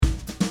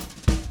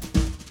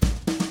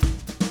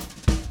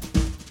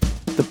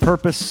The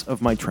purpose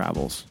of my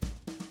travels.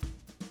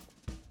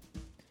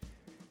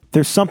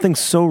 There's something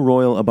so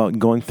royal about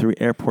going through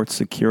airport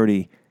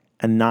security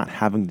and not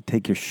having to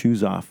take your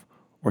shoes off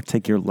or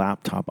take your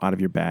laptop out of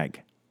your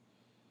bag.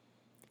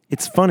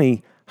 It's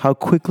funny how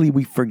quickly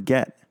we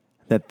forget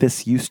that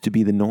this used to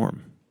be the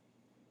norm.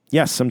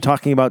 Yes, I'm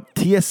talking about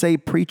TSA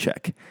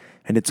PreCheck,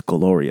 and it's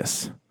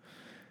glorious.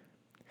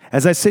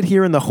 As I sit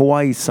here in the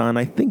Hawaii sun,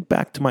 I think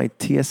back to my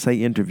TSA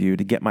interview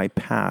to get my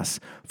pass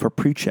for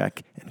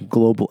PreCheck and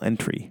global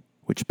entry,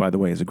 which, by the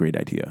way, is a great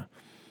idea.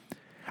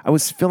 I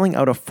was filling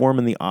out a form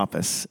in the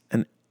office,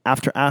 and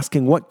after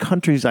asking what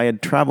countries I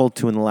had traveled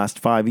to in the last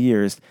 5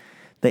 years,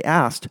 they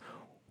asked,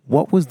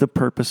 "What was the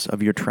purpose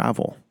of your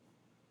travel?"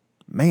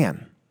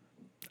 Man,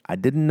 I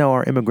didn't know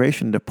our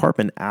immigration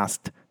department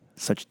asked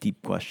such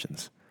deep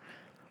questions.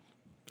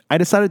 I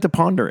decided to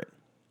ponder it.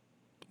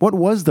 What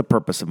was the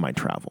purpose of my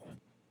travel?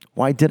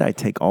 Why did I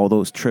take all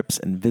those trips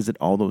and visit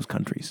all those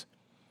countries?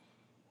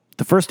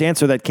 The first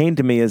answer that came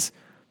to me is,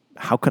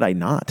 how could I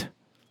not?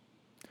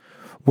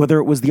 Whether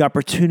it was the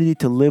opportunity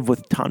to live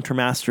with Tantra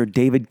Master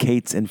David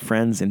Cates and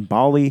friends in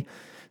Bali,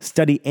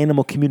 study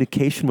animal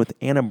communication with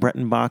Anna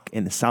Brettenbach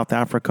in South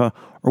Africa,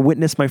 or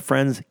witness my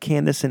friends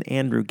Candace and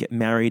Andrew get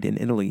married in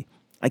Italy,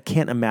 I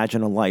can't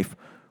imagine a life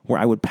where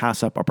I would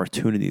pass up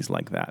opportunities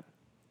like that.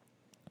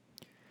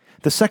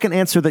 The second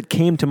answer that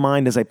came to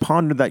mind as I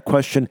pondered that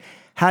question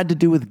had to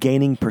do with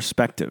gaining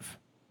perspective.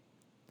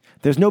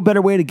 There's no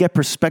better way to get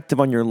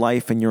perspective on your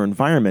life and your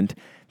environment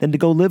than to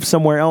go live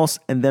somewhere else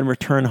and then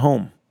return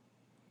home.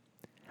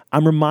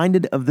 I'm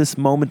reminded of this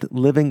moment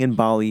living in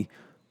Bali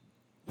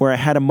where I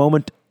had a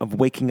moment of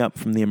waking up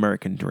from the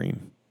American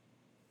dream.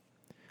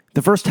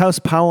 The first house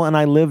Powell and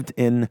I lived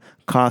in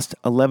cost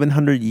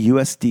 $1,100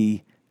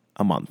 USD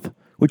a month,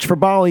 which for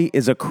Bali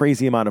is a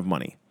crazy amount of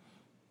money.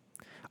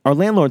 Our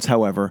landlords,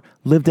 however,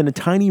 lived in a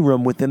tiny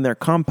room within their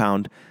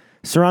compound,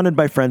 surrounded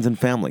by friends and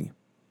family.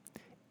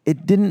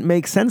 It didn't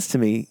make sense to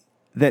me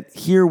that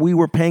here we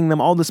were paying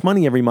them all this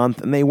money every month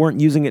and they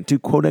weren't using it to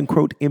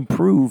quote-unquote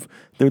improve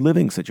their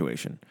living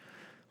situation.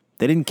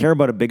 They didn't care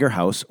about a bigger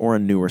house or a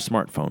newer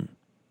smartphone.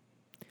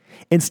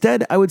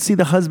 Instead, I would see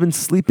the husband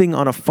sleeping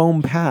on a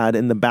foam pad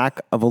in the back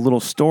of a little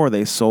store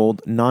they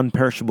sold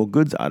non-perishable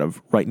goods out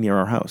of right near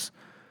our house.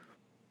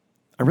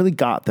 I really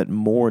got that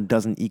more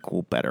doesn't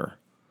equal better.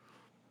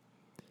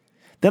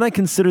 Then I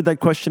considered that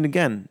question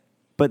again,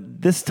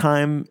 but this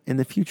time in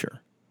the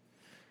future.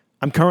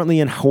 I'm currently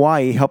in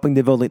Hawaii helping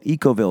to build an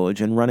eco-village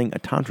and running a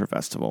Tantra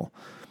festival.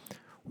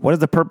 What is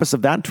the purpose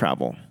of that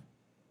travel?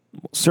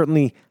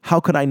 Certainly, how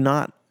could I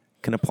not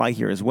can apply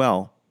here as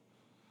well.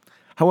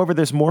 However,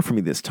 there's more for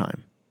me this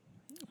time.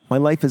 My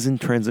life is in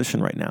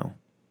transition right now.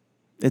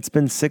 It's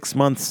been 6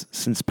 months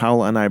since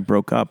Paula and I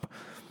broke up,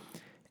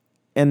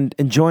 and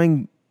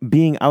enjoying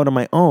being out on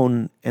my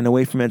own and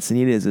away from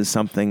Encinitas is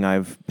something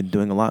I've been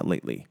doing a lot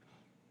lately.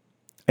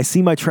 I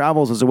see my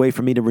travels as a way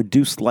for me to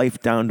reduce life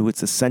down to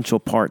its essential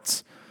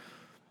parts.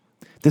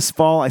 This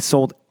fall, I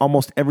sold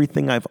almost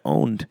everything I've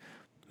owned,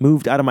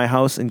 moved out of my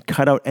house, and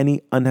cut out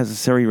any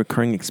unnecessary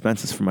recurring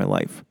expenses for my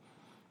life.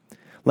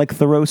 Like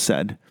Thoreau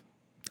said,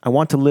 I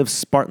want to live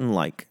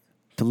Spartan-like,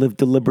 to live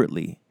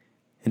deliberately,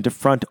 and to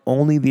front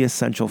only the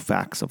essential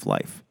facts of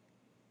life.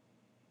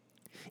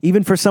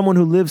 Even for someone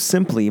who lives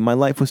simply, my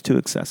life was too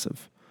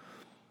excessive.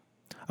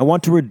 I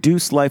want to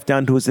reduce life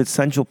down to its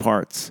essential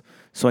parts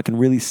so I can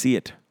really see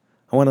it.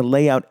 I want to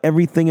lay out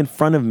everything in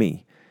front of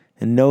me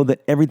and know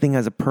that everything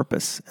has a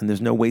purpose and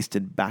there's no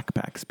wasted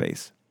backpack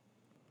space.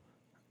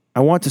 I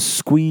want to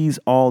squeeze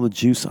all the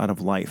juice out of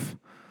life.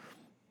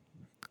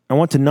 I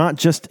want to not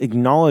just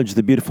acknowledge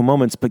the beautiful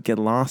moments, but get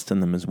lost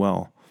in them as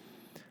well.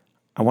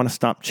 I want to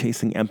stop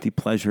chasing empty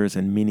pleasures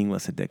and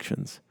meaningless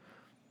addictions.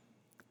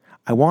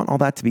 I want all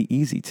that to be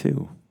easy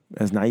too,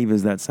 as naive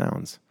as that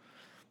sounds.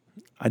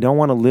 I don't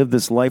want to live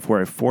this life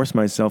where I force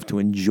myself to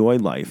enjoy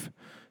life,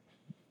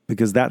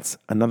 because that's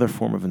another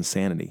form of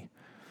insanity.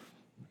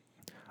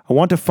 I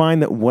want to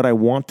find that what I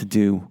want to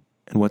do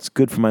and what's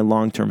good for my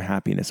long-term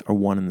happiness are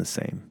one and the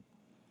same.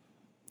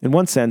 In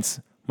one sense,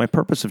 my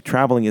purpose of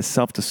traveling is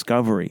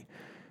self-discovery,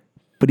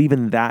 but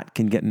even that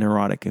can get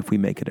neurotic if we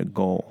make it a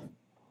goal.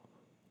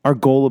 Our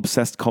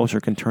goal-obsessed culture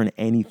can turn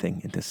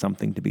anything into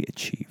something to be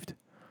achieved.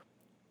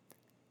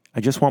 I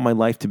just want my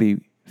life to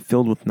be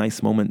filled with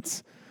nice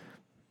moments.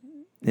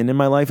 And in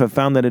my life, I've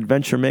found that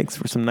adventure makes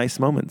for some nice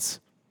moments.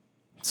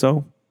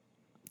 So,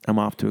 I'm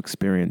off to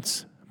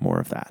experience more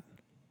of that.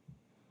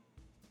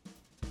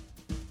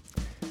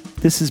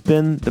 This has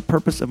been The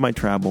Purpose of My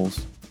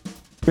Travels,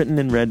 written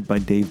and read by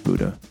Dave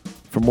Buddha.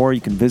 For more,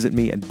 you can visit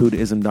me at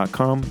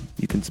buddhism.com.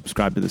 You can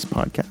subscribe to this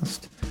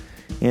podcast.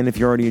 And if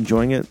you're already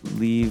enjoying it,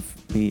 leave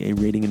me a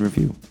rating and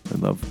review. I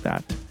love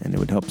that. And it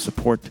would help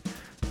support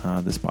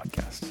this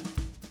podcast.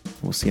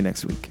 We'll see you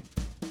next week.